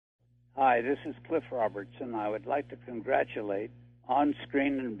Hi, this is Cliff Robertson. I would like to congratulate On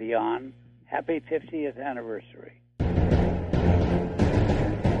Screen and Beyond. Happy 50th anniversary.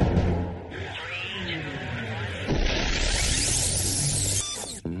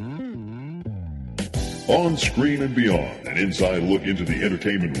 On Screen and Beyond, an inside look into the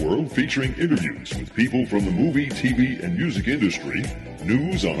entertainment world featuring interviews with people from the movie, TV, and music industry,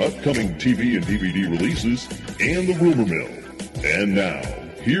 news on upcoming TV and DVD releases, and the rumor mill. And now,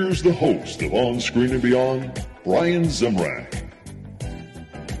 here's the host of On Screen and Beyond, Brian Zemrak.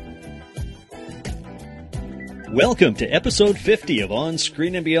 Welcome to episode 50 of On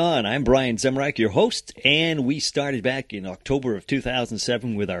Screen and Beyond. I'm Brian Zemrak, your host, and we started back in October of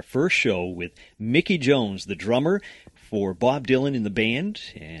 2007 with our first show with Mickey Jones, the drummer for Bob Dylan in the band,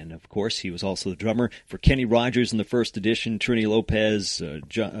 and of course he was also the drummer for Kenny Rogers in the first edition, Trini Lopez,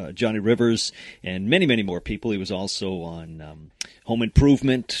 Johnny Rivers, and many, many more people. He was also on Home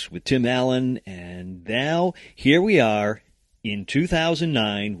Improvement with Tim Allen, and now here we are in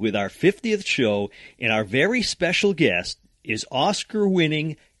 2009 with our 50th show, and our very special guest is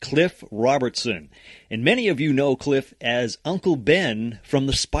Oscar-winning Cliff Robertson. And many of you know Cliff as Uncle Ben from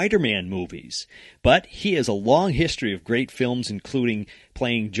the Spider-Man movies. But he has a long history of great films, including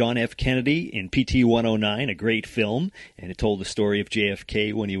playing John F. Kennedy in PT 109, a great film, and it told the story of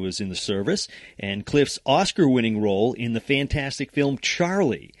JFK when he was in the service, and Cliff's Oscar-winning role in the fantastic film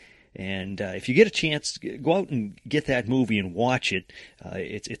Charlie. And if you get a chance, go out and get that movie and watch it.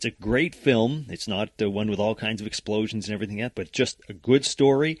 It's a great film. It's not one with all kinds of explosions and everything else, but just a good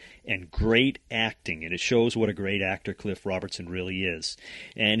story and great acting. And it shows what a great actor Cliff Robertson really is.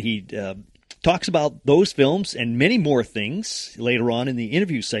 And he talks about those films and many more things later on in the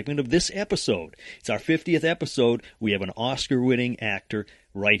interview segment of this episode. It's our 50th episode. We have an Oscar-winning actor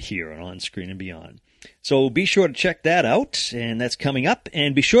right here on Screen and Beyond. So be sure to check that out, and that's coming up.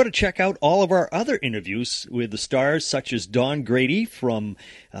 And be sure to check out all of our other interviews with the stars, such as Don Grady from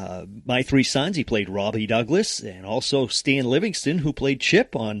My Three Sons. He played Robbie Douglas, and also Stan Livingston, who played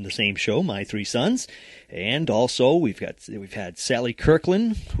Chip on the same show, My Three Sons. And also we've had Sally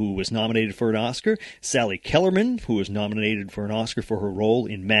Kirkland, who was nominated for an Oscar, Sally Kellerman, who was nominated for an Oscar for her role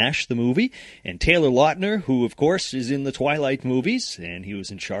in MASH, the movie, and Taylor Lautner, who of course is in the Twilight movies, and he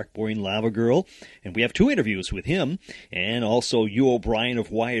was in Shark Boy and Lava Girl. And we have two interviews with him, and also Hugh O'Brien of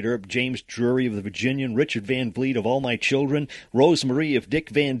Wyatt Earp, James Drury of The Virginian, Richard Van Vliet of All My Children, Rose Marie of Dick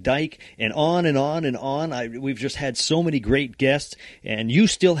Van Dyke, and on and on and on. We've just had so many great guests, and you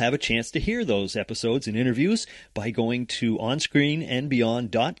still have a chance to hear those episodes and interviews by going to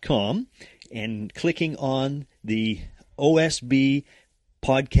onscreenandbeyond.com and clicking on the OSB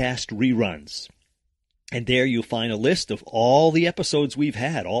podcast reruns. And there you'll find a list of all the episodes we've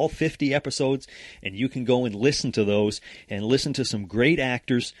had, all 50 episodes, and you can go and listen to those and listen to some great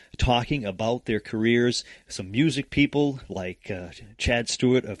actors talking about their careers, some music people like Chad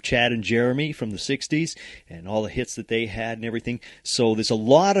Stewart of Chad and Jeremy from the 60s and all the hits that they had and everything. So there's a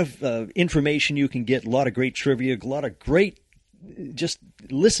lot of information you can get, a lot of great trivia, a lot of great just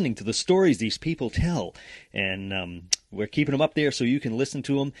listening to the stories these people tell. And we're keeping them up there so you can listen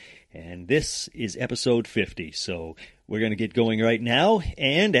to them. And this is episode 50, so we're going to get going right now.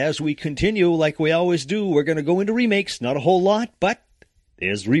 And as we continue, like we always do, we're going to go into remakes. Not a whole lot, but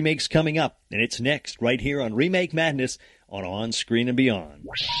there's remakes coming up. And it's next, right here on Remake Madness on Screen and Beyond.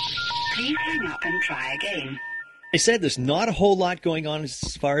 Please hang up and try again. I said there's not a whole lot going on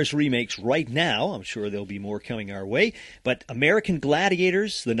as far as remakes right now. I'm sure there'll be more coming our way. But American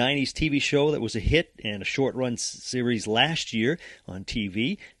Gladiators, the 90s TV show that was a hit and a short-run series last year on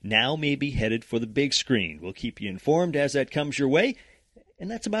TV, now may be headed for the big screen. We'll keep you informed as that comes your way. And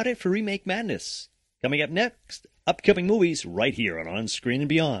that's about it for Remake Madness. Coming up next, upcoming movies right here on Screen and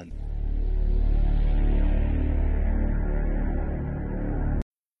Beyond.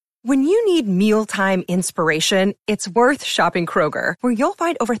 When you need mealtime inspiration, it's worth shopping Kroger, where you'll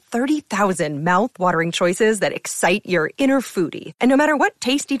find over 30,000 mouth-watering choices that excite your inner foodie. And no matter what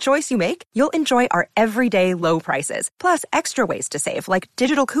tasty choice you make, you'll enjoy our everyday low prices, plus extra ways to save, like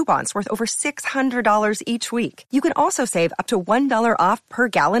digital coupons worth over $600 each week. You can also save up to $1 off per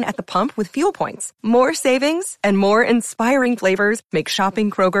gallon at the pump with fuel points. More savings and more inspiring flavors make shopping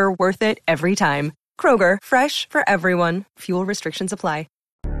Kroger worth it every time. Kroger, fresh for everyone. Fuel restrictions apply.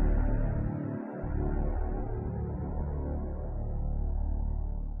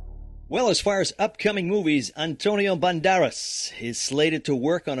 Well, as far as upcoming movies, Antonio Banderas is slated to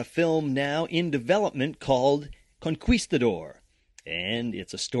work on a film now in development called Conquistador. And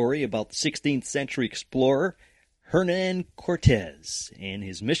it's a story about the 16th century explorer Hernan Cortez and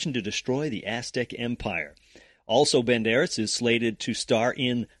his mission to destroy the Aztec Empire. Also, Banderas is slated to star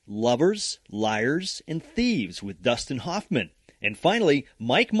in Lovers, Liars, and Thieves with Dustin Hoffman. And finally,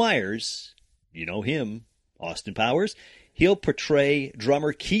 Mike Myers, you know him, Austin Powers, he'll portray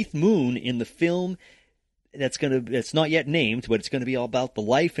drummer Keith Moon in the film that's not yet named, but it's going to be all about the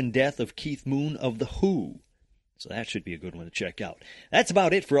life and death of Keith Moon of The Who. So that should be a good one to check out. That's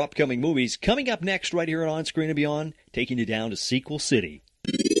about it for upcoming movies. Coming up next right here on Screen and Beyond, taking you down to Sequel City.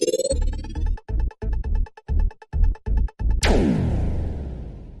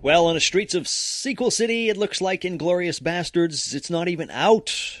 Well, on the streets of Sequel City, it looks like Inglourious Basterds, it's not even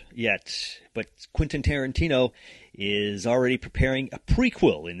out yet. But Quentin Tarantino is already preparing a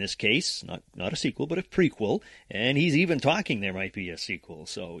prequel in this case. Not a sequel, but a prequel. And he's even talking there might be a sequel.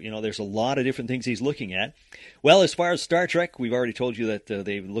 So, there's a lot of different things he's looking at. Well, as far as Star Trek, we've already told you that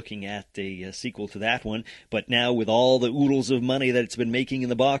they're looking at a sequel to that one. But now with all the oodles of money that it's been making in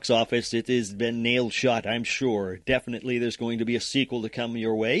the box office, it has been nailed shut, I'm sure. Definitely there's going to be a sequel to come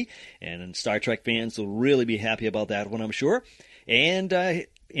your way. And Star Trek fans will really be happy about that one, I'm sure. And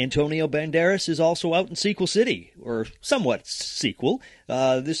Antonio Banderas is also out in Sequel City, or somewhat sequel.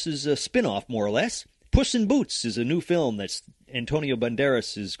 This is a spin-off, more or less. Puss in Boots is a new film that Antonio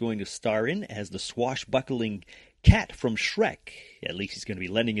Banderas is going to star in as the swashbuckling cat from Shrek. At least he's going to be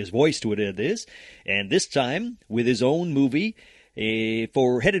lending his voice to it is. And this time, with his own movie,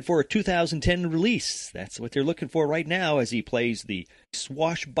 headed for a 2010 release. That's what they're looking for right now as he plays the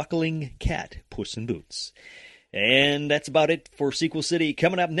swashbuckling cat, Puss in Boots. And that's about it for Sequel City.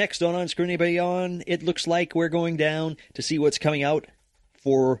 Coming up next on Screen and Beyond, it looks like we're going down to see what's coming out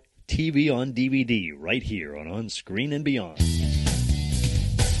for TV on DVD right here on Screen and Beyond.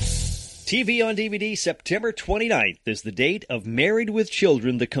 TV on DVD, September 29th is the date of Married with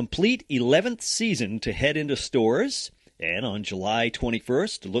Children, the complete 11th season to head into stores. And on July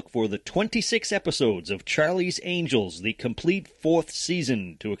 21st, look for the 26 episodes of Charlie's Angels, the complete 4th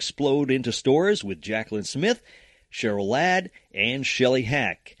season to explode into stores with Jaclyn Smith, Cheryl Ladd, and Shelley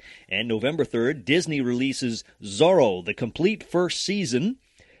Hack. And November 3rd, Disney releases Zorro, the complete 1st season,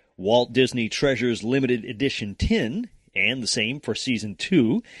 Walt Disney Treasures Limited Edition 10, and the same for Season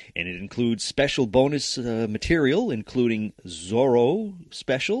 2, and it includes special bonus material, including Zorro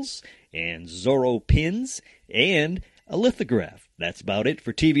specials, and Zorro pins, and a lithograph. That's about it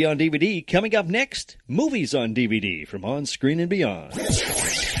for TV on DVD. Coming up next, movies on DVD from On Screen and Beyond.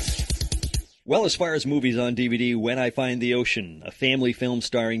 Well, as far as movies on DVD, When I Find the Ocean, a family film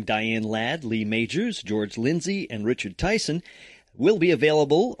starring Diane Ladd, Lee Majors, George Lindsay, and Richard Tyson, will be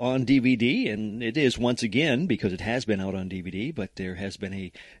available on DVD, and it is once again, because it has been out on DVD, but there has been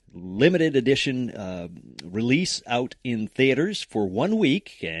a limited edition release out in theaters for 1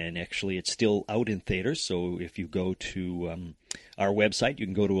 week, and actually it's still out in theaters, so if you go to our website, you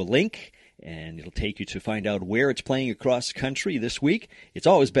can go to a link, and it'll take you to find out where it's playing across the country this week. It's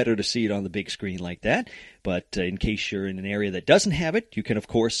always better to see it on the big screen like that, but in case you're in an area that doesn't have it, you can, of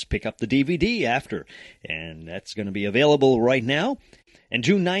course, pick up the DVD after, and that's going to be available right now. And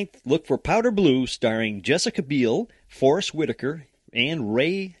June 9th, look for Powder Blue, starring Jessica Biel, Forrest Whitaker, and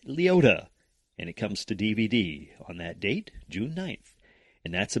Ray Liotta, and it comes to DVD on that date, June 9th.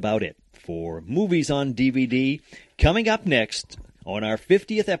 And that's about it for movies on DVD. Coming up next, on our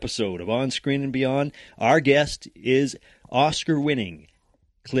 50th episode of On Screen and Beyond, our guest is Oscar-winning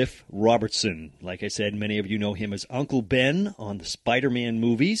Cliff Robertson. Like I said, many of you know him as Uncle Ben on the Spider-Man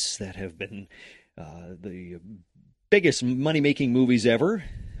movies that have been the biggest money-making movies ever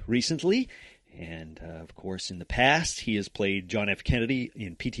recently. And, of course, in the past, he has played John F. Kennedy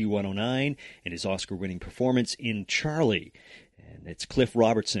in PT 109 and his Oscar-winning performance in Charlie. And it's Cliff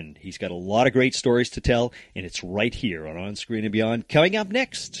Robertson. He's got a lot of great stories to tell, and it's right here on Screen and Beyond. Coming up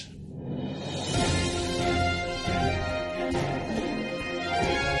next.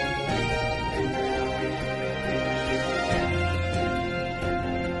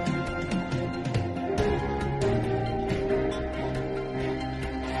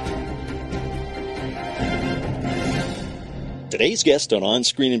 Today's guest on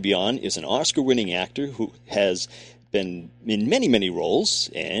Screen and Beyond is an Oscar-winning actor who has been in many, many roles,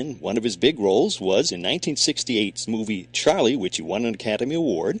 and one of his big roles was in 1968's movie Charlie, which he won an Academy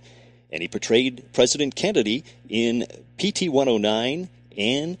Award, and he portrayed President Kennedy in PT 109,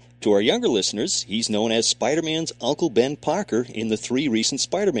 and to our younger listeners, he's known as Spider-Man's Uncle Ben Parker in the 3 recent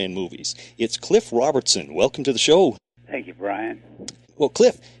Spider-Man movies. It's Cliff Robertson. Welcome to the show. Thank you, Brian. Well,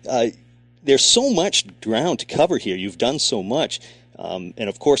 Cliff, there's so much ground to cover here. You've done so much. And,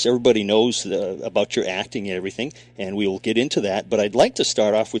 of course, everybody knows about your acting and everything, and we will get into that. But I'd like to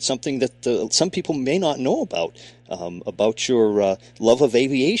start off with something that some people may not know about your love of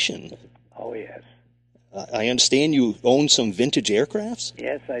aviation. Oh, yes. I understand you own some vintage aircrafts?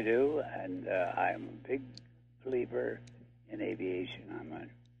 Yes, I do, and I'm a big believer in aviation. I'm a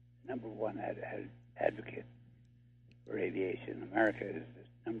number one advocate for aviation. America is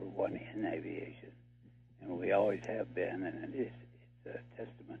number one in aviation, and we always have been, and it's a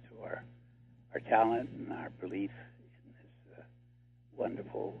testament to our talent and our belief in this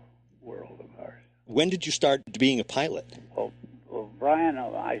wonderful world of ours. When did you start being a pilot? Well, Brian,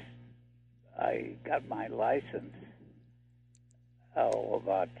 I got my license. I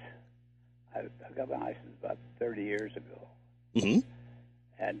got my license about 30 years ago. Mm-hmm.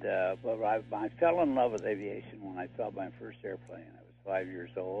 And but I fell in love with aviation when I saw my first airplane. I was 5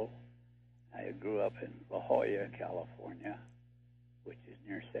 years old. I grew up in La Jolla, California, which is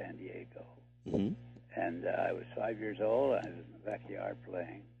near San Diego. Mm-hmm. And I was 5 years old. I was in the backyard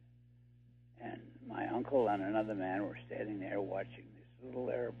playing. And my uncle and another man were standing there watching this little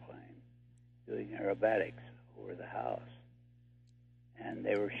airplane doing aerobatics over the house. And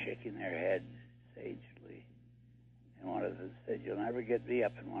they were shaking their heads sagely. And one of them said, "You'll never get me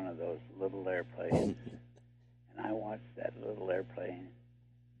up in one of those little airplanes." And I watched that little airplane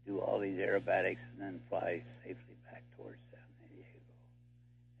do all these aerobatics and then fly safely back towards San Diego.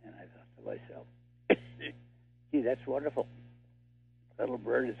 And I thought to myself, gee, that's wonderful. Little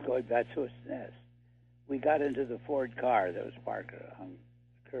bird is going back to its nest. We got into the Ford car that was parked on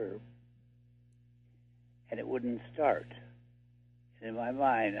the curb, and it wouldn't start. And in my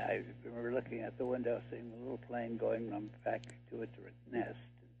mind, I remember looking at the window, seeing the little plane going back to its nest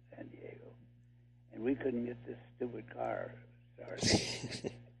in San Diego, and we couldn't get this stupid car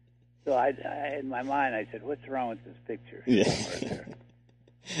started. So I, in my mind, I said, "What's wrong with this picture?" Yeah.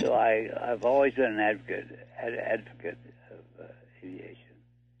 So I've always been an advocate of aviation,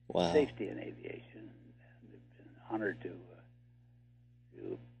 Wow. safety in aviation, and I've been honored to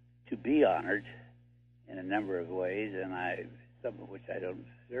be honored in a number of ways, and some of which I don't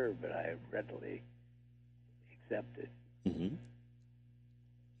deserve, but I readily accept it. Mm-hmm.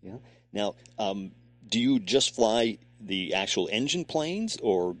 Yeah. Now, do you just fly the actual engine planes,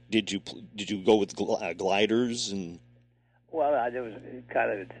 or did you go with gliders and? Well, there was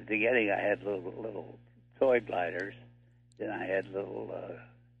kind of at the beginning. I had little toy gliders. Then I had little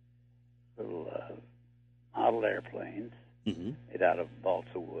model airplanes made out of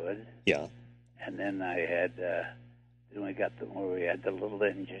balsa wood. Yeah. And then I had. Then we got where we had the little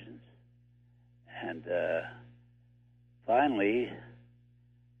engines, and finally,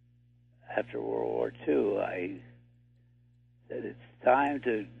 after World War II, I said it's time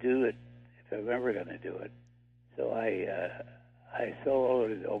to do it if I'm ever going to do it. So I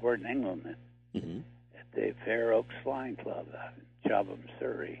soloed over in England at the Fair Oaks Flying Club in Chobham,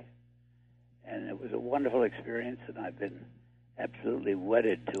 Surrey, and it was a wonderful experience, and I've been absolutely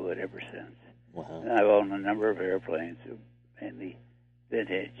wedded to it ever since. Wow. And I've owned a number of airplanes, mainly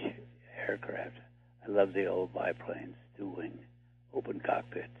vintage aircraft. I love the old biplanes, two-wing, open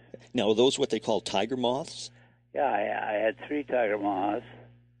cockpits. Now, are those what they call Tiger Moths? Yeah, I had 3 Tiger Moths,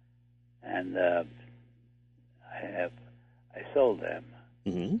 and I sold them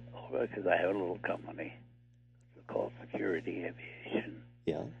because I have a little company called Security Aviation.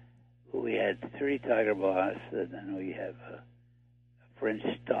 Yeah. We had 3 Tiger Moths, and then we have a French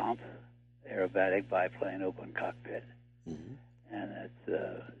Stomp aerobatic biplane open cockpit, and that's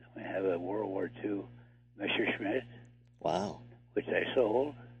we have a World War II Messerschmitt. Wow. Which I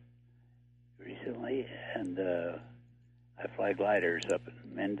sold recently, and I fly gliders up in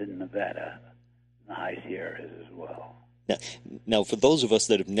Mendon, Nevada, in the high Sierras as well. Now, for those of us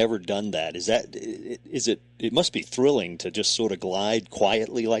that have never done that, is it? It must be thrilling to just sort of glide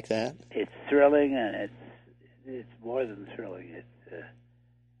quietly like that. It's thrilling, and it's more than thrilling.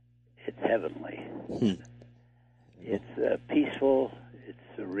 It's heavenly. It's peaceful. It's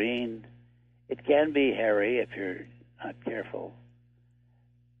serene. It can be hairy if you're not careful.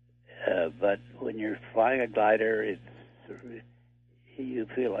 But when you're flying a glider, you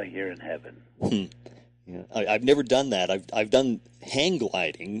feel like you're in heaven. Yeah, I've never done that. I've done hang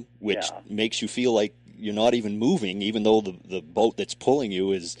gliding, which makes you feel like you're not even moving, even though the boat that's pulling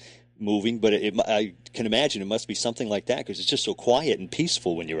you is moving. But I can imagine it must be something like that because it's just so quiet and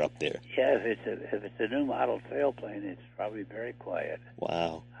peaceful when you're up there. Yeah, if it's a new model sailplane, it's probably very quiet.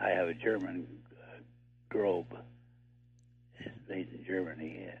 Wow. I have a German Grobe. It's made in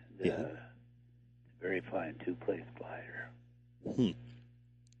Germany. And, it's a very fine 2-place glider.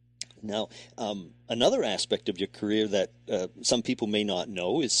 Now, another aspect of your career that some people may not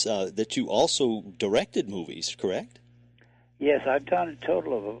know is that you also directed movies, correct? Yes, I've done a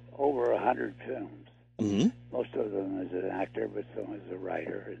total of over 100 films. Mm-hmm. Most of them as an actor, but some as a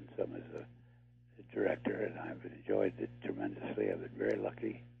writer and some as a director, and I've enjoyed it tremendously. I've been very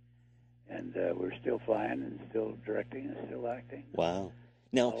lucky, and we're still flying and still directing and still acting. Wow.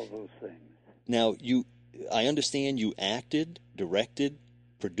 Now, all those things. Now, I understand you acted, directed,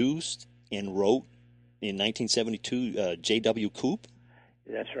 produced, and wrote in 1972 J.W. Coop?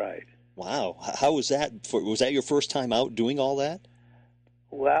 That's right. Wow. How was that? Was that your first time out doing all that?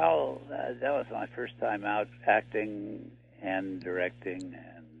 Well, that was my first time out acting and directing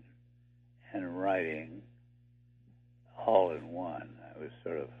and writing all in one. I was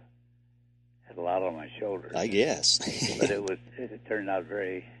sort of had a lot on my shoulders, I guess. but it turned out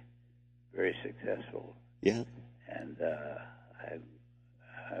very, very successful. Yeah. And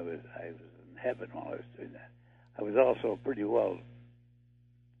I was in heaven while I was doing that. I was also pretty well.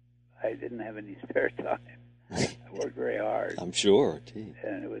 I didn't have any spare time. I worked very hard. I'm sure. Gee.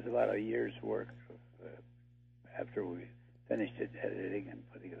 And it was about a year's work after we finished it, editing and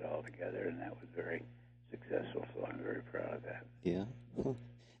putting it all together, and that was very successful, so I'm very proud of that. Yeah. Huh.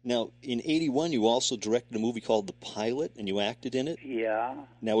 Now, in 81, you also directed a movie called The Pilot, and you acted in it? Yeah.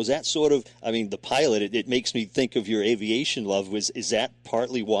 Now, was that sort of, The Pilot, it makes me think of your aviation love. Is that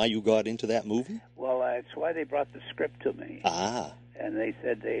partly why you got into that movie? Well, that's why they brought the script to me. Ah. And they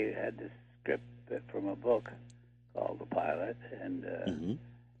said they had this script from a book called The Pilot, and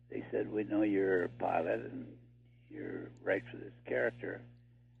they said, we know you're a pilot and you're right for this character,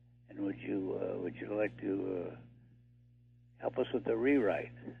 and would you like to help us with the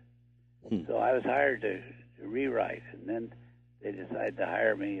rewrite? So I was hired to rewrite, and then they decided to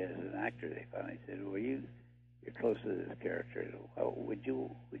hire me as an actor. They finally said, well, you're close to this character. Well, would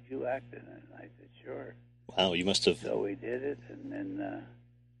you act in it? And I said, sure. Wow, you must have. So we did it, and then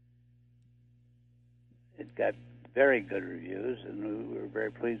it got very good reviews, and we were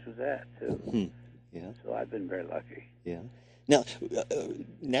very pleased with that, too. Yeah. So I've been very lucky. Yeah.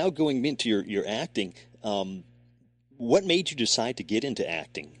 Now going into your acting, what made you decide to get into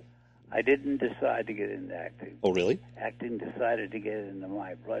acting? I didn't decide to get into acting. Oh, really? Acting decided to get into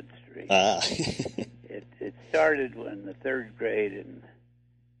my bloodstream. Ah. It started in the third grade in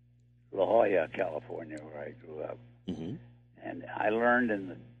La Jolla, California, where I grew up. Mm-hmm. And I learned in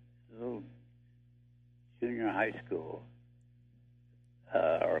the little junior high school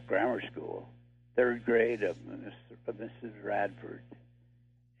or grammar school, third grade, of Mrs. Radford.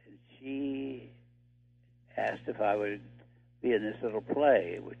 And she asked if I would be in this little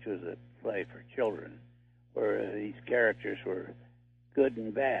play, which was a play for children, where these characters were good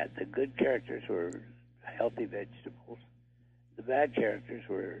and bad. The good characters were healthy vegetables. The bad characters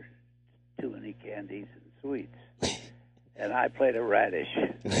were too many candies and sweets. And I played a radish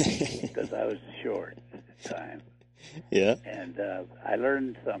because I was short at the time. Yeah. And I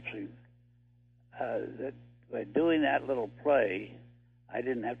learned something that by doing that little play, I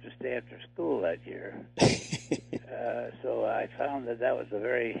didn't have to stay after school that year. So I found that was a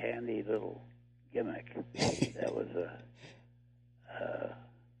very handy little gimmick. That was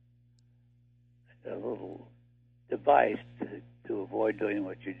a little device to avoid doing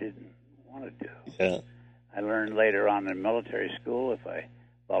what you didn't want to do. Yeah. I learned later on in military school, if I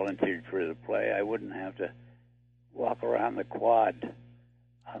volunteered for the play, I wouldn't have to walk around the quad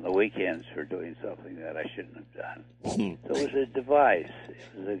on the weekends for doing something that I shouldn't have done. So it was a device.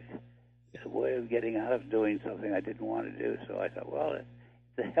 It was a way of getting out of doing something I didn't want to do. So I thought, well, it's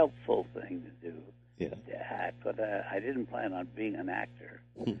a helpful thing to do, to act. But I didn't plan on being an actor.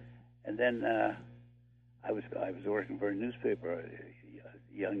 And then I was working for a newspaper, a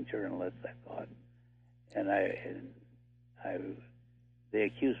young journalist, I thought, and they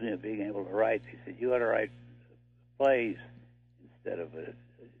accused me of being able to write. They said, you ought to write plays instead of a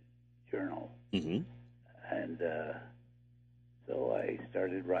journal. Mm-hmm. And so I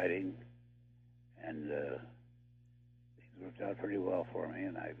started writing, and things worked out pretty well for me,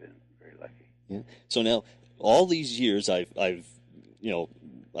 and I've been very lucky. Yeah. So now, all these years, I've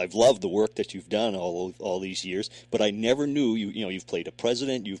loved the work that you've done all these years, but I never knew you've played a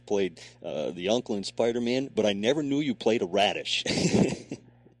president, you've played the uncle in Spider-Man, but I never knew you played a radish.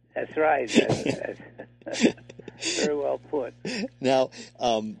 That's right. That's very well put. Now,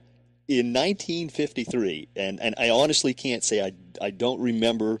 in 1953, and I honestly can't say I don't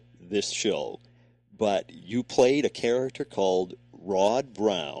remember this show, but you played a character called Rod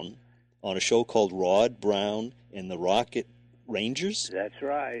Brown on a show called Rod Brown and the Rocket Rangers? That's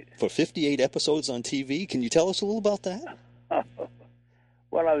right. For 58 episodes on TV. Can you tell us a little about that?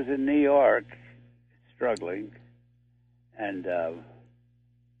 Well, I was in New York struggling, and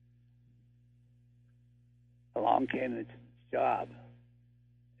along came this job.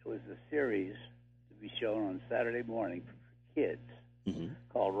 It was a series to be shown on Saturday morning for kids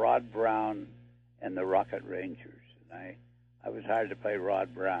called Rod Brown and the Rocket Rangers. And I was hired to play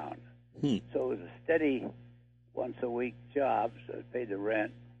Rod Brown. So it was a steady once-a-week job, so it paid the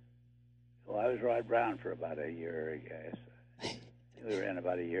rent. So I was Rod Brown for about a year, I guess. We were in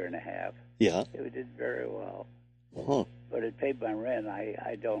about a year and a half. Yeah. It did very well. Huh. But it paid my rent.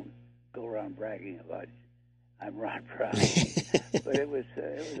 I don't go around bragging about I'm Rod Brown. But it was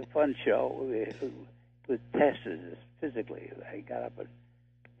a fun show. It was tested physically. I got up at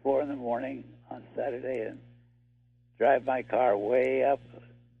 4 in the morning on Saturday and drive my car way up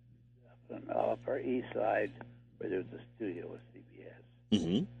on the Upper East Side where there was a studio with CBS.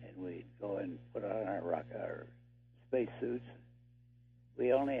 Mm-hmm. And we'd go and put on our space suits.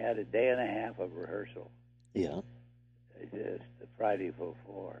 We only had a day and a half of rehearsal. Yeah. Just the Friday before,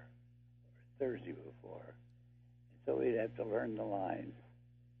 or Thursday before. So we'd have to learn the lines,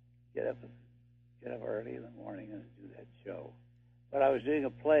 get up early in the morning and do that show. But I was doing a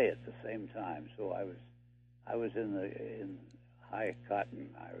play at the same time, so I was in high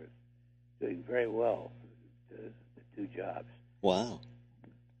cotton. I was doing very well the two jobs. Wow.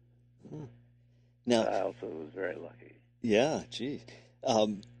 Huh. Now, I also was very lucky. Yeah, geez.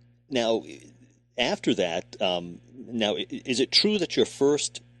 Now, after that, now, is it true that your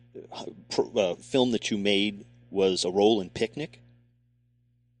first film that you made was a role in Picnic?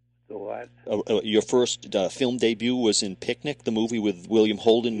 The what? Your first film debut was in Picnic, the movie with William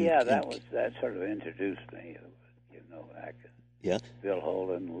Holden. Yeah, that sort of introduced me. Yeah. Bill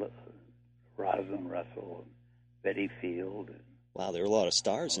Holden, Rosalind Russell, and Betty Field. And wow, there are a lot of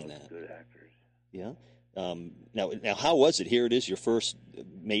stars in that. Good actors. Yeah. Now, how was it? Here it is, your first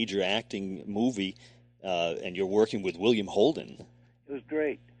major acting movie, and you're working with William Holden. It was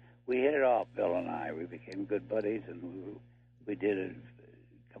great. We hit it off, Bill and I. We became good buddies, and we did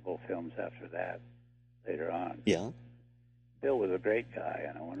a couple of films after that later on. Yeah. Bill was a great guy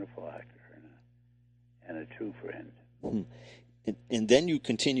and a wonderful actor and a true friend. Hmm. And then you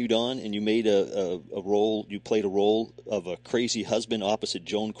continued on, and you made a role. You played a role of a crazy husband opposite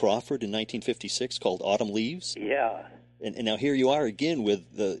Joan Crawford in 1956, called Autumn Leaves. Yeah. And now here you are again with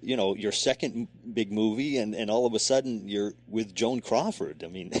your second big movie, and all of a sudden you're with Joan Crawford. I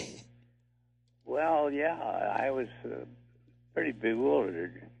mean, well, yeah, I was pretty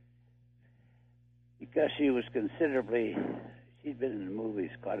bewildered because she was she'd been in the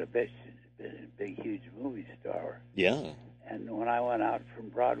movies quite a bit. She'd been a big, huge movie star. Yeah. And when I went out from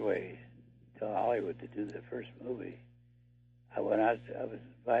Broadway to Hollywood to do the first movie, I was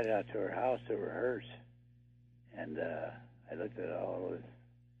invited out to her house to rehearse. And I looked at all this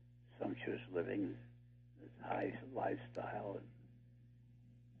sumptuous living, this high lifestyle, and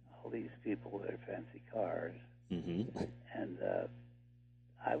all these people with their fancy cars. Mm-hmm. And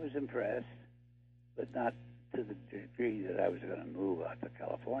I was impressed, but not to the degree that I was going to move out to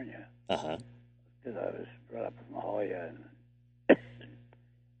California. Uh-huh. Because I was brought up in La Jolla, and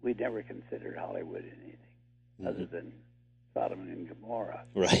we never considered Hollywood anything other than Sodom and Gomorrah.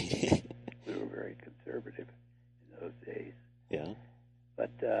 Right. We were very conservative in those days. Yeah. But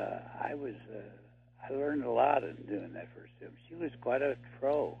I learned a lot in doing that first film. She was quite a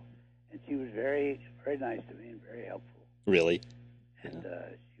pro, and she was very, very nice to me and very helpful. Really? And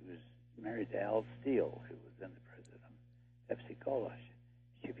she was married to Al Steele, who was then the president of Pepsi-Cola.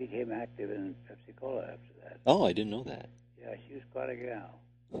 She became active in Pepsi-Cola after that. Oh, I didn't know that. Yeah, she was quite a gal.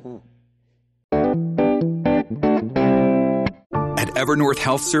 Huh. At Evernorth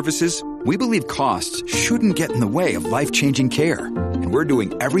Health Services, we believe costs shouldn't get in the way of life-changing care, and we're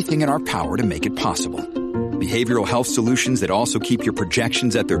doing everything in our power to make it possible. Behavioral health solutions that also keep your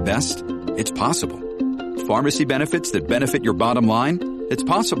projections at their best? It's possible. Pharmacy benefits that benefit your bottom line? It's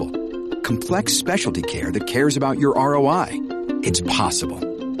possible. Complex specialty care that cares about your ROI? It's possible.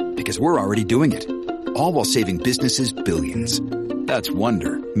 Because we're already doing it. All while saving businesses billions. That's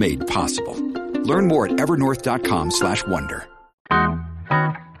Wonder made possible. Learn more at evernorth.com/wonder.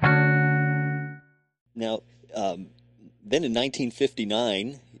 Now, then in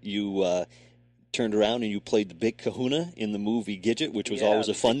 1959, you turned around and you played the Big Kahuna in the movie Gidget, which was always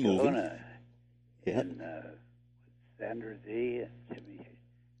a fun movie. Yeah. And Sandra Dee and Jimmy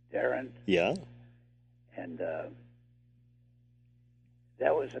Darren. Yeah. And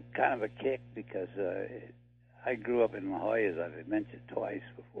that was a kind of a kick because I grew up in La Jolla, as I've mentioned twice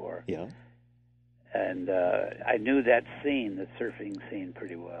before. Yeah. And I knew that scene, the surfing scene,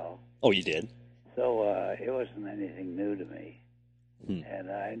 pretty well. Oh, you did? So it wasn't anything new to me.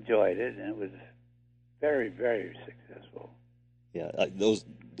 And I enjoyed it, and it was very, very successful. Yeah,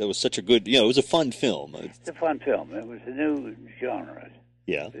 that was such a good, it was a fun film. It's a fun film. It was a new genre.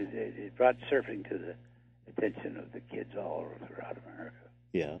 Yeah. It brought surfing to the attention of the kids all throughout America.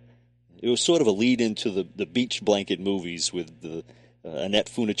 Yeah. It was sort of a lead into the beach blanket movies with the Annette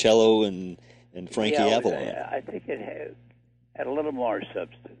Funicello and Frankie Avalon. I think it had a little more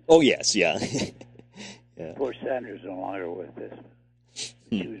substance. Oh, yes, yeah. Yeah. Poor Sanders no longer with us.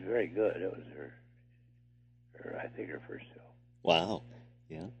 She was very good. It was I think, her first film. Wow,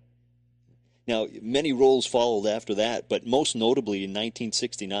 yeah. Now, many roles followed after that, but most notably in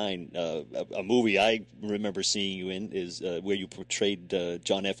 1969, a movie I remember seeing you in is where you portrayed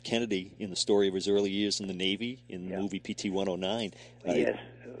John F. Kennedy in the story of his early years in the Navy in the movie PT-109. Yes,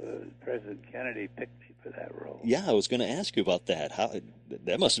 President Kennedy picked me for that role. Yeah, I was going to ask you about that.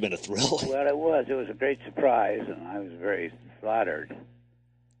 That must have been a thrill. Well, it was. It was a great surprise, and I was very flattered.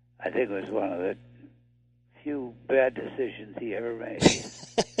 I think it was one of the few bad decisions he ever made.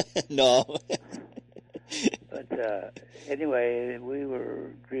 No. But anyway, we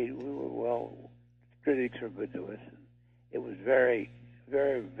were great. We were well. Critics were good to us. And it was very,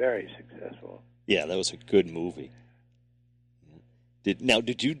 very, very successful. Yeah, that was a good movie.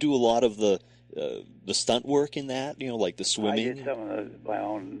 Did you do a lot of the stunt work in that? You know, like the swimming. I did some of my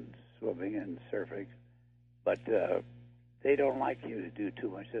own swimming and surfing, but they don't like you to do too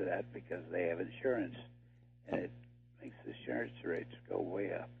much of that because they have insurance, and it makes the insurance rates go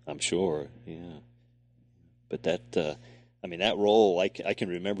way up. I'm sure, yeah. But that role, I can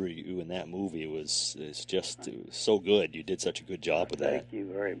remember you in that movie. It was so good. You did such a good job with that. Thank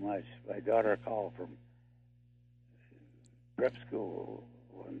you very much. My daughter called from prep school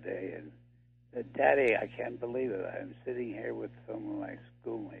one day and said, "Daddy, I can't believe it. I'm sitting here with some of my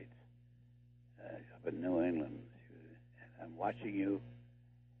schoolmates up in New England, and I'm watching you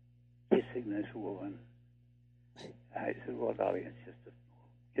kissing this woman." I said, "Well, darling, it's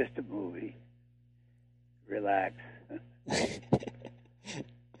just a movie. Relax."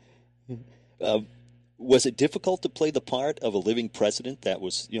 Was it difficult to play the part of a living president that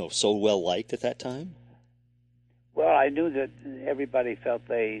was, so well liked at that time? Well, I knew that everybody felt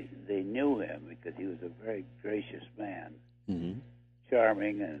they knew him because he was a very gracious man,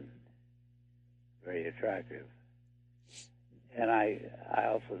 charming and very attractive. And I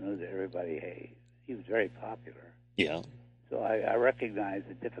also knew that he was very popular. Yeah. So I recognized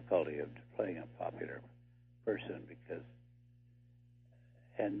the difficulty of playing a popular person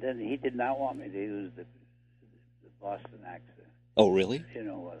and then he did not want me to use the Boston accent. Oh, really?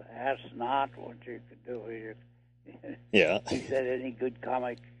 That's not what you could do here. Yeah. He said any good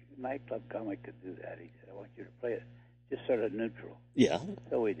nightclub comic could do that. He said, I want you to play it just sort of neutral. Yeah.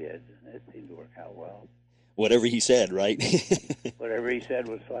 So we did, and it seemed to work out well. Whatever he said, right? Whatever he said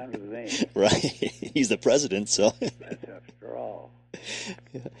was fine with me. Right. He's the president, so. That's after all.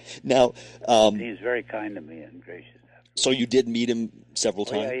 Yeah. Now, he's very kind to me and gracious. So you did meet him several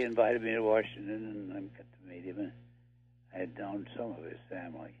times? Yeah, he invited me to Washington, and I got to meet him. And I had known some of his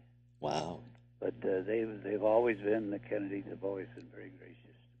family. Wow. But they've always been, the Kennedys have always been very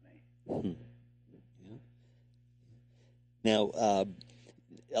gracious to me. Yeah. Now,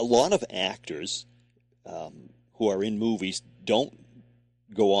 a lot of actors who are in movies don't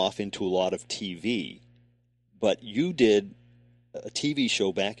go off into a lot of TV, but you did a TV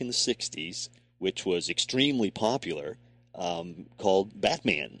show back in the 60s, which was extremely popular, called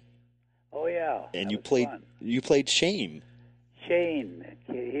Batman. Oh yeah, and you played Shane. Shane,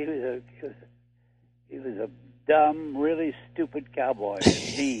 he was a dumb, really stupid cowboy,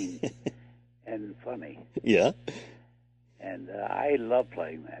 mean and funny. Yeah. And I loved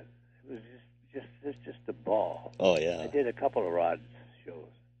playing that. It was just a ball. Oh yeah. I did a couple of Rod shows.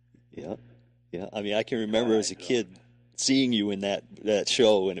 Yeah, yeah. I mean, I can remember as a kid seeing you in that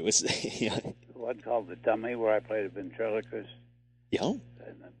show, and it was. One called The Dummy, where I played a ventriloquist. Yeah.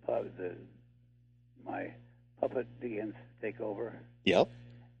 And my puppet begins to take over. Yep.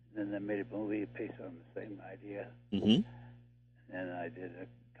 And then they made a movie based on the same idea. Mm-hmm. And I did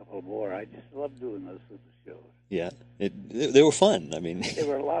a couple more. I just loved doing those little shows. Yeah, they were fun. I mean, they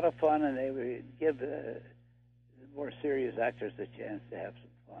were a lot of fun, and they would give more serious actors a chance to have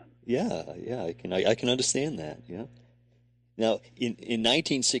some fun. Yeah, I can understand that. Yeah. Now, in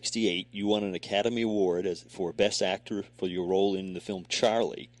 1968, you won an Academy Award for Best Actor for your role in the film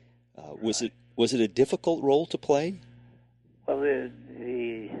Charlie. Was it a difficult role to play? Well, the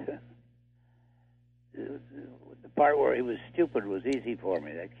part where he was stupid was easy for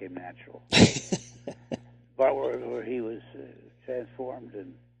me. That came natural. The part where he was transformed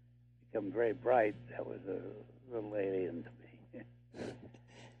and become very bright, that was a little alien to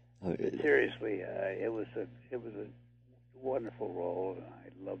me. Seriously, it was a wonderful role, and I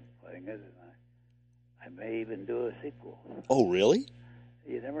loved playing it, and I may even do a sequel. Oh, really?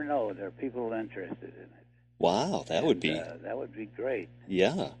 You never know. There are people interested in it. Wow, that would be great.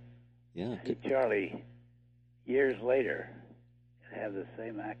 Yeah. Yeah. See Charlie years later and have the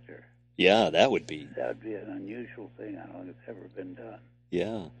same actor. Yeah, that would be an unusual thing. I don't think it's ever been done.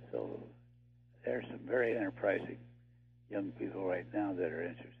 Yeah. So there's some very enterprising young people right now that are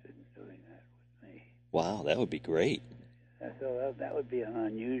interested in doing that with me. Wow, that would be great. So that would be an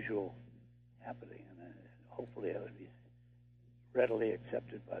unusual happening, and hopefully it would be readily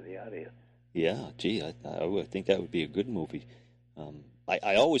accepted by the audience. Yeah, gee, I would think that would be a good movie.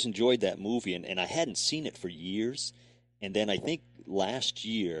 I always enjoyed that movie, and I hadn't seen it for years. And then I think last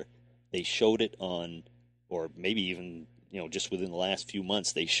year they showed it on, or maybe even just within the last few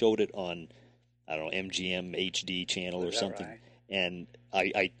months, they showed it on, I don't know, MGM HD channel or something. Right? And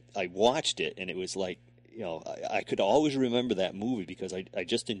I watched it, and it was like, I could always remember that movie because I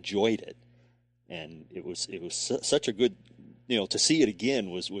just enjoyed it, and it was such a good, to see it again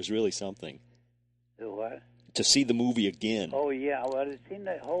was really something. The what? To see the movie again. Oh yeah, well it seemed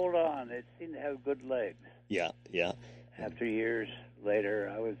to hold on. It seemed to have good legs. Yeah, yeah. After years later,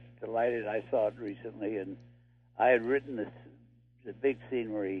 I was delighted. I saw it recently, and I had written the big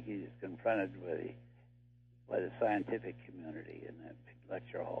scene where he's confronted by the scientific community in that big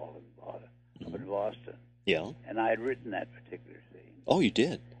lecture hall up in Boston. Yeah. And I had written that particular scene. Oh, you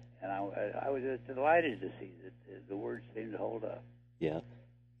did? And I was just delighted to see that the words seemed to hold up. Yeah.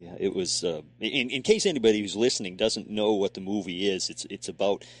 Yeah, it was. In case anybody who's listening doesn't know what the movie is, it's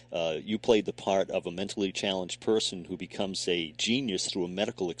about you played the part of a mentally challenged person who becomes a genius through a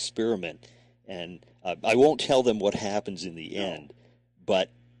medical experiment, and I won't tell them what happens in the end,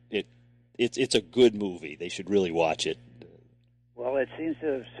 but it's a good movie. They should really watch it. Well, it seems to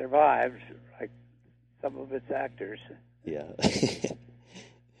have survived, like some of its actors. Yeah.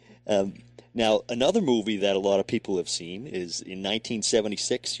 Now, another movie that a lot of people have seen is in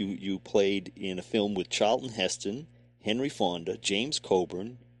 1976, you played in a film with Charlton Heston, Henry Fonda, James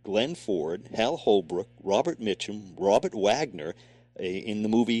Coburn, Glenn Ford, Hal Holbrook, Robert Mitchum, Robert Wagner in the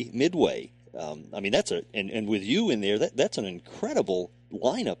movie Midway. I mean, and with you in there, that's an incredible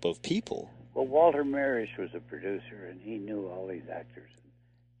lineup of people. Well, Walter Mirisch was a producer, and he knew all these actors.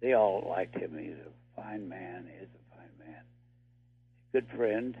 They all liked him. He's a fine man. He is a fine man. Good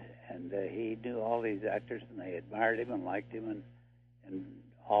friend, and he knew all these actors, and they admired him and liked him, and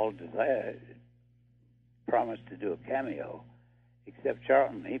all promised to do a cameo, except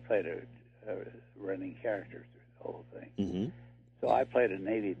Charlton. He played a running character through the whole thing. Mm-hmm. So I played a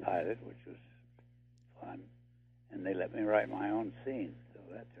Navy pilot, which was fun, and they let me write my own scene, so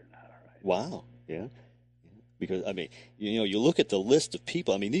that turned out all right. Wow, yeah. Because, I mean, you look at the list of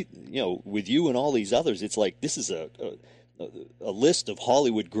people, I mean, with you and all these others, it's like this is a list of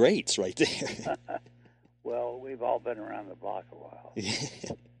Hollywood greats right there. Well, we've all been around the block a while.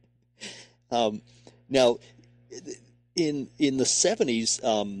 Now, in the 70s,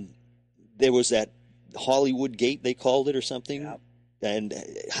 there was that Hollywood Gate, they called it, or something. Yep. And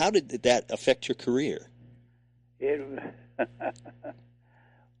how did that affect your career?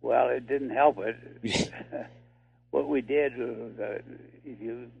 Well, it didn't help it. What we did was, if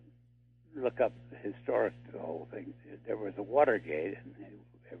you look up the whole thing, there was a Watergate, and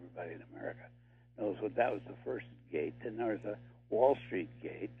everybody in America knows that was the first gate. Then there was a Wall Street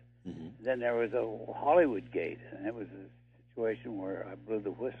gate. Mm-hmm. Then there was a Hollywood gate, and it was a situation where I blew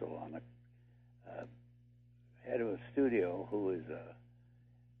the whistle on a head of a studio who was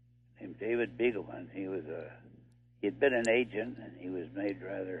named David Beagleman. He'd been an agent, and he was made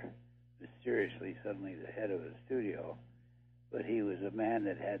rather mysteriously suddenly the head of a studio. But he was a man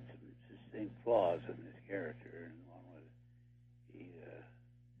that had some distinct flaws in his character, and one was he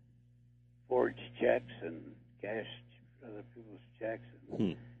forged checks and cashed other people's checks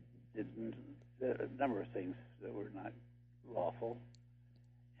and did a number of things that were not lawful.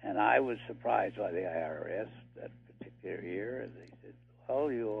 And I was surprised by the IRS that particular year, and they said,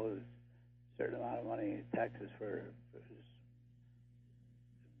 well, you owe a certain amount of money in taxes for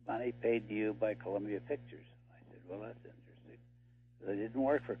money paid to you by Columbia Pictures. I said, well, that's interesting. So I didn't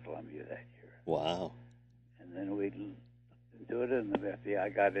work for Columbia that year. Wow. And then we looked into it, and the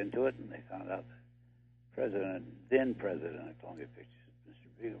FBI got into it, and they found out that then President of Columbia Pictures,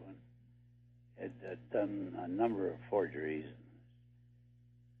 Mr. Beagleman, had done a number of forgeries and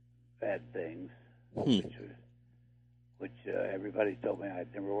bad things, which everybody told me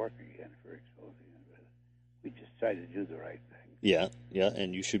I'd never work again for exposing it. But we just tried to do the right thing. Yeah,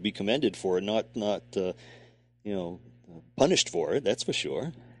 and you should be commended for it, not punished for it. That's for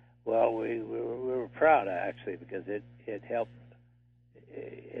sure. Well, we were proud actually, because it helped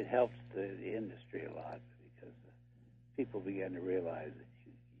the industry a lot, because people began to realize that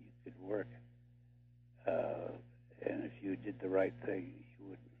you could work, and if you did the right thing, you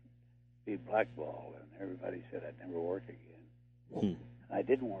wouldn't be blackballed, and everybody said I'd never work again. Hmm. I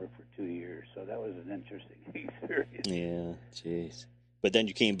didn't work for 2 years, so that was an interesting experience. Yeah, jeez. But then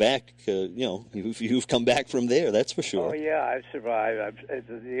you came back, you've come back from there, that's for sure. Oh, yeah, I've survived. As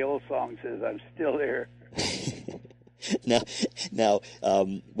the old song says, I'm still there. Now,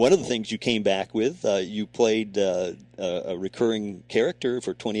 one of the things you came back with, you played a recurring character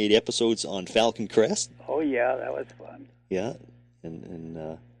for 28 episodes on Falcon Crest. Oh, yeah, that was fun. Yeah,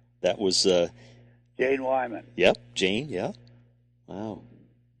 and that was... Jane Wyman. Yep, Jane, yeah. Wow.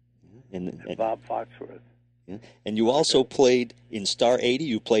 And Bob Foxworth. Yeah. And you also played, in Star 80,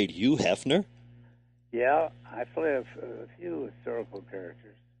 you played Hugh Hefner. Yeah, I played a few historical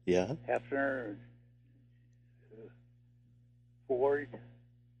characters. Yeah. Hefner, Ford,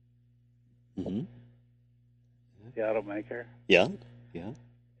 Mm-hmm. the automaker. Yeah, yeah.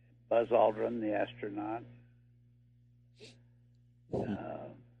 Buzz Aldrin, the astronaut. Mm-hmm.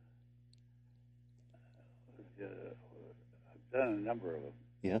 I've done a number of them.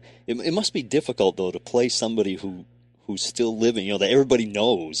 Yeah. It must be difficult, though, to play somebody who's still living, that everybody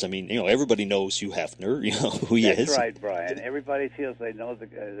knows. I mean, everybody knows Hugh Hefner, who he is. That's right, Brian. Everybody feels they know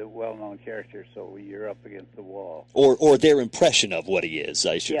the well-known character, so you're up against the wall. Or their impression of what he is,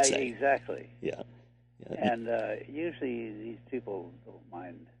 I should say. Yeah, exactly. Yeah. And usually these people don't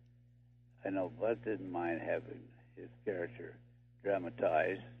mind. I know Buzz didn't mind having his character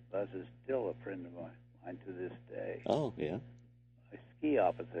dramatized. Buzz is still a friend of mine to this day. Oh, yeah. I ski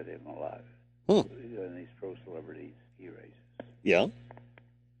opposite him a lot. Huh. In these pro celebrity ski races. Yeah.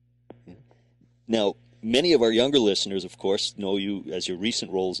 Now, many of our younger listeners, of course, know you as your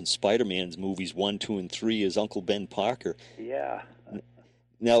recent roles in Spider-Man's movies 1, 2, and 3 as Uncle Ben Parker. Yeah.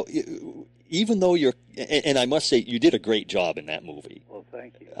 Now, even though and I must say, you did a great job in that movie. Well,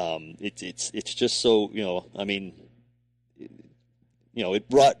 thank you. It's just so, I mean, it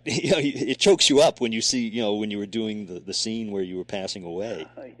brought, it chokes you up when you see, when you were doing the scene where you were passing away.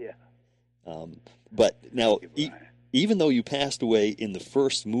 Yeah. But now, you, even though you passed away in the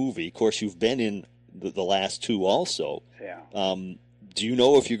first movie, of course, you've been in the last two also. Yeah. Do you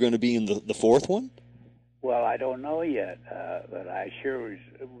know if you're going to be in the fourth one? Well, I don't know yet, but I sure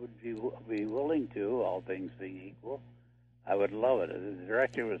would be willing to, all things being equal. I would love it. The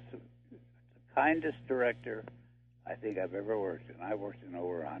director was the kindest director I think I've ever worked in. I worked in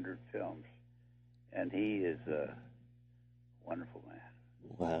over 100 films, and he is a wonderful man.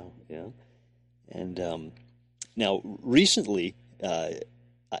 Wow, yeah. And now, recently,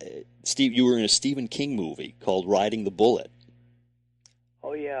 Steve, you were in a Stephen King movie called Riding the Bullet.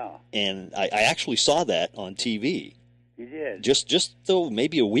 Oh, yeah. And I actually saw that on TV. You did? Just though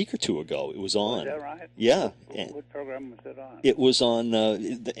maybe a week or two ago it was on. Oh, is that right? Yeah. What program was it on? It was on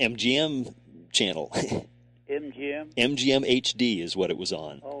the MGM channel. MGM? MGM HD is what it was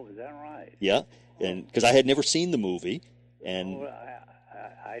on. Oh, is that right? Yeah, and because I had never seen the movie, and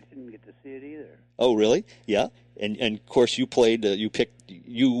I didn't get to see it either. Oh, really? Yeah, and of course you played.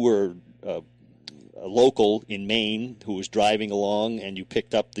 You were a local in Maine who was driving along, and you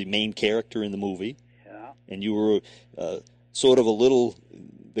picked up the main character in the movie. Yeah. And you were sort of a little.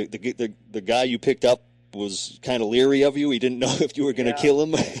 The guy you picked up was kind of leery of you. He didn't know if you were going to kill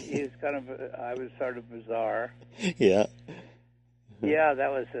him. He was kind of. I was sort of bizarre. Yeah. Yeah, that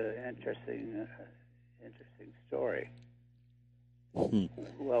was an interesting story.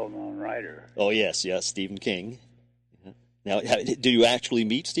 Well-known writer. Oh yes, Stephen King. Yeah. Now, do you actually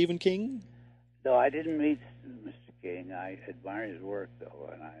meet Stephen King? No, I didn't meet Mr. King. I admire his work though,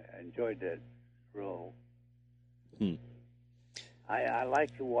 and I enjoyed that role. I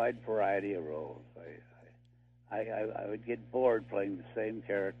like a wide variety of roles. I would get bored playing the same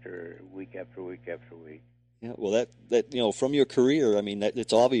character week after week after week. Yeah, well, that from your career, I mean,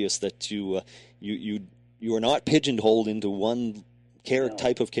 it's obvious that you are not pigeonholed into one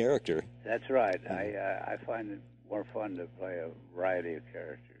type of character. That's right. I find it more fun to play a variety of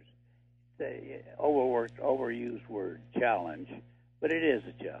characters. The overworked, overused word, challenge, but it is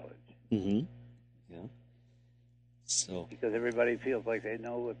a challenge. Mm-hmm. Yeah. So because everybody feels like they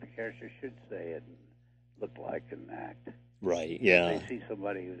know what the character should say and look like and act. Right. Yeah. If they see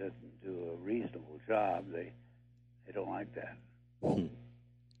somebody who doesn't do a reasonable job, they don't like that. Hmm.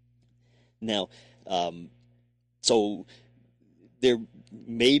 Now, so there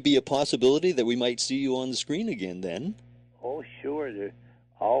may be a possibility that we might see you on the screen again then. Oh, sure. There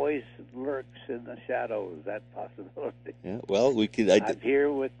always lurks in the shadows that possibility. Yeah. Well, we could. I'm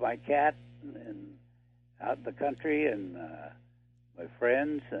here with my cat and out in the country, and my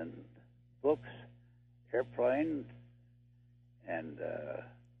friends and books, airplane, and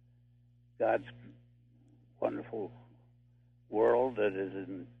God's wonderful world that is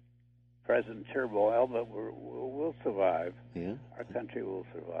in present turmoil, but we'll survive. Yeah. Our country will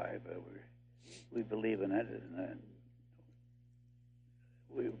survive. We believe in it, and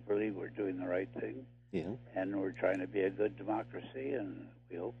we believe we're doing the right thing. Yeah. And we're trying to be a good democracy, and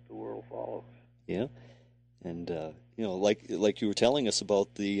we hope the world follows. Yeah. And like you were telling us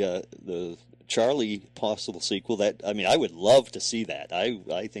about the Charlie possible sequel, that I would love to see that.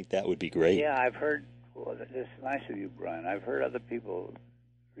 I think that would be great. Yeah, I've heard. Well, it's nice of you, Brian. I've heard other people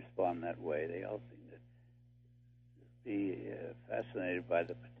respond that way. They all seem to be fascinated by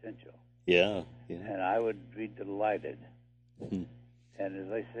the potential. Yeah. And I would be delighted. Mm-hmm. And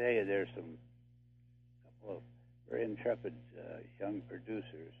as I say, there's a couple of very intrepid young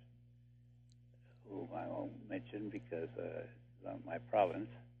producers whom I won't mention because it's not my province.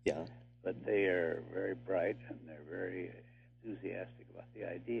 Yeah. But they are very bright and they're very enthusiastic about the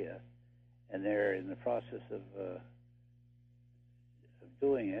idea, and they're in the process of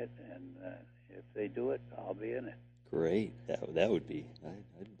doing it. And if they do it, I'll be in it. Great. That would be.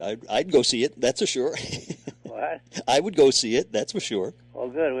 I'd go see it. That's for sure. What? I would go see it. That's for sure. Well,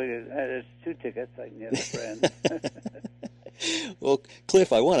 good. There's 2 tickets. I can get a friend. Well,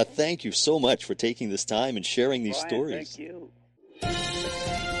 Cliff, I want to thank you so much for taking this time and sharing these Brian, stories. Thank you.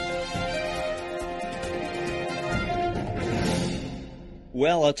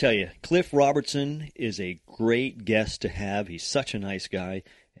 Well, I'll tell you, Cliff Robertson is a great guest to have. He's such a nice guy,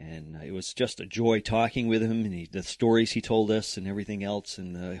 and it was just a joy talking with him, and the stories he told us and everything else.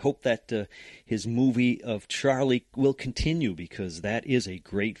 And I hope that his movie of Charlie will continue, because that is a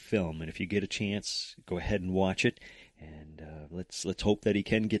great film. And if you get a chance, go ahead and watch it. And let's hope that he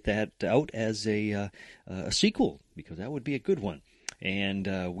can get that out as a sequel, because that would be a good one.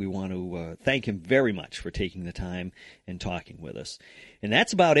 And we want to thank him very much for taking the time and talking with us. And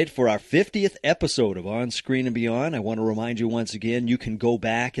that's about it for our 50th episode of On Screen and Beyond. I want to remind you once again, you can go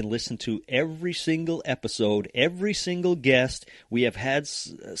back and listen to every single episode, every single guest. We have had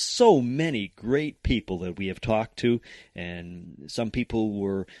so many great people that we have talked to, and some people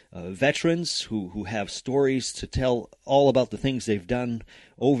were veterans who have stories to tell all about the things they've done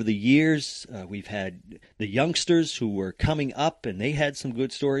over the years. We've had the youngsters who were coming up, and they had some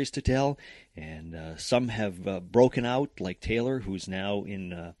good stories to tell. And some have broken out, like Taylor, who's now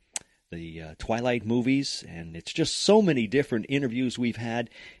in the Twilight movies. And it's just so many different interviews we've had,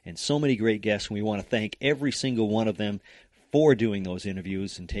 and so many great guests. And we want to thank every single one of them for doing those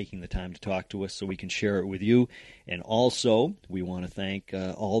interviews and taking the time to talk to us so we can share it with you. And also, we want to thank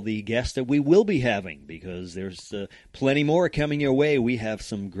all the guests that we will be having, because there's plenty more coming your way. We have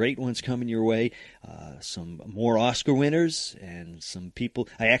some great ones coming your way, some more Oscar winners, and some people.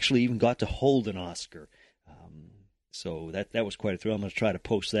 I actually even got to hold an Oscar. So that was quite a thrill. I'm going to try to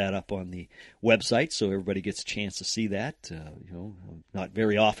post that up on the website so everybody gets a chance to see that. Not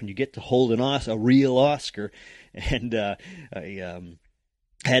very often you get to hold a real Oscar, and I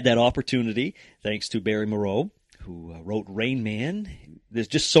had that opportunity thanks to Barry Moreau, who wrote Rain Man. There's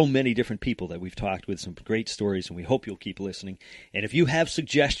just so many different people that we've talked with, some great stories, and we hope you'll keep listening. And if you have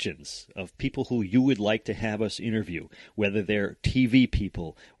suggestions of people who you would like to have us interview, whether they're TV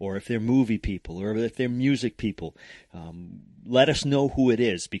people, or if they're movie people, or if they're music people, let us know who it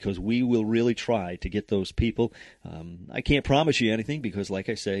is, because we will really try to get those people. I can't promise you anything, because like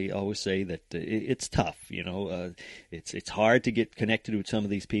I always say that it's tough. It's hard to get connected with some of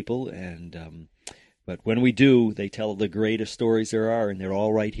these people, and but when we do, they tell the greatest stories there are, and they're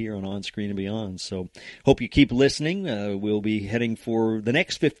all right here on Screen and Beyond. So hope you keep listening. We'll be heading for the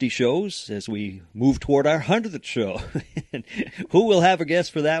next 50 shows as we move toward our 100th show. And who will have a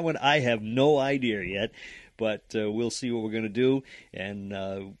guest for that one? I have no idea yet, but we'll see what we're going to do.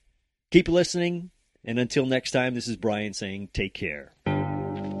 And keep listening. And until next time, this is Brian saying take care.